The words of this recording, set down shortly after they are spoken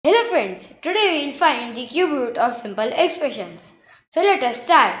Hello friends, today we will find the cube root of simple expressions. So let us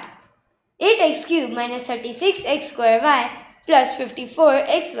start. 8x cube minus 36x square y plus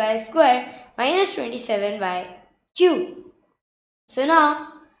 54xy square minus 27y cube. So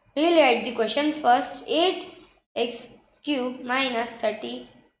now we will write the question first. 8x cube minus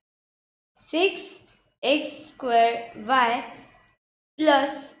 36x square y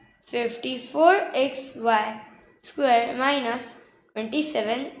plus 54xy square minus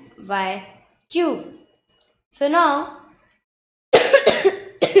 27y cube. So now we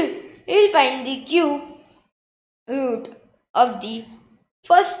will find the cube root of the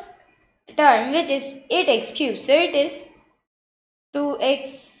first term, which is 8x cube. So it is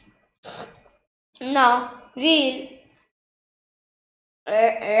 2x. Now we will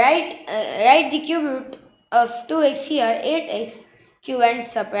write the cube root of 2x here, 8x cube, and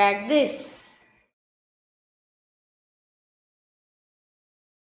subtract this.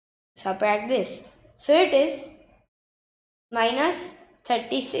 So it is minus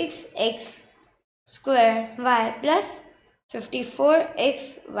 36x square y plus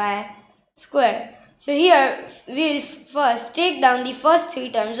 54xy square. So here we will first take down the first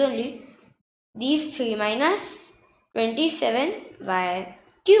three terms only, these three, minus 27y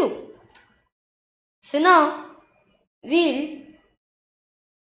cube. So now we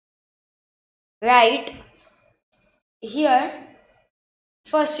will write here.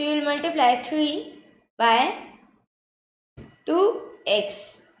 First we will multiply 3 by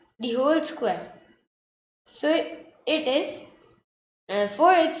 2x, the whole square. So it is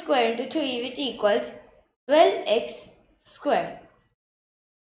 4x square into 3, which equals 12x square.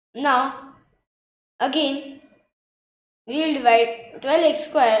 Now again we will divide 12x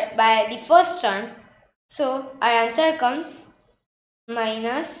square by the first term. So our answer comes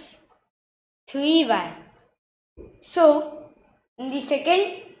minus 3y. So the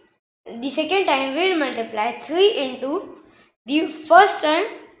second time we will multiply 3 into the first term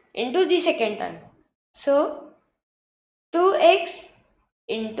into the second term. So 2x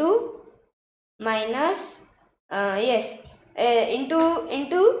into minus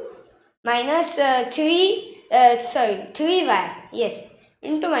into minus 3y,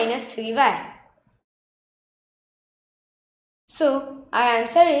 into minus 3y. So our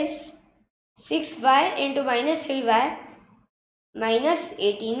answer is 6y into minus 3y minus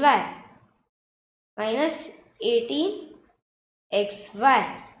 18y minus 18xy.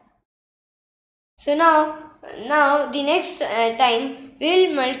 So now the next time we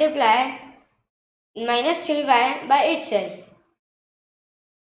will multiply minus 3y by itself.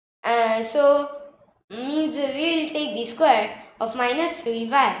 So means we will take the square of minus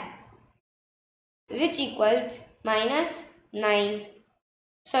 3y, which equals minus 9y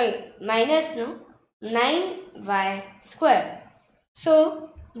square. So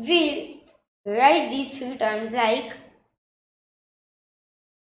we'll write these three terms like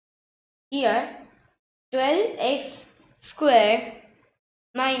here 12x square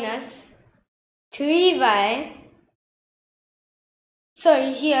minus 3y.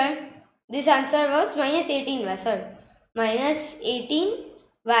 Here this answer was minus 18y. Minus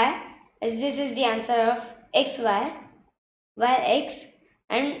 18y, as this is the answer of xy, yx,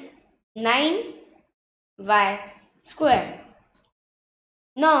 and 9y square.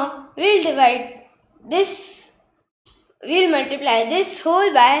 Now we'll multiply this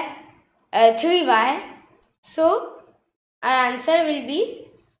whole by 3y. So our answer will be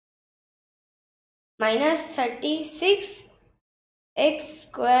minus 36x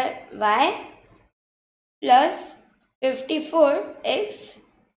square y plus 54x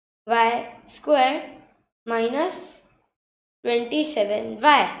y square minus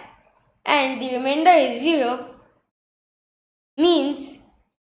 27y, and the remainder is 0, means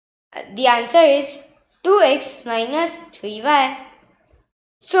the answer is 2x minus 3y.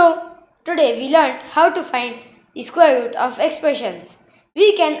 So today we learned how to find the square root of expressions.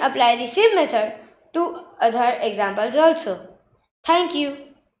 We can apply the same method to other examples also. Thank you.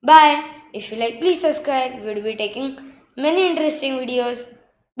 Bye. If you like, please subscribe. We will be taking many interesting videos.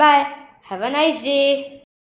 Bye. Have a nice day.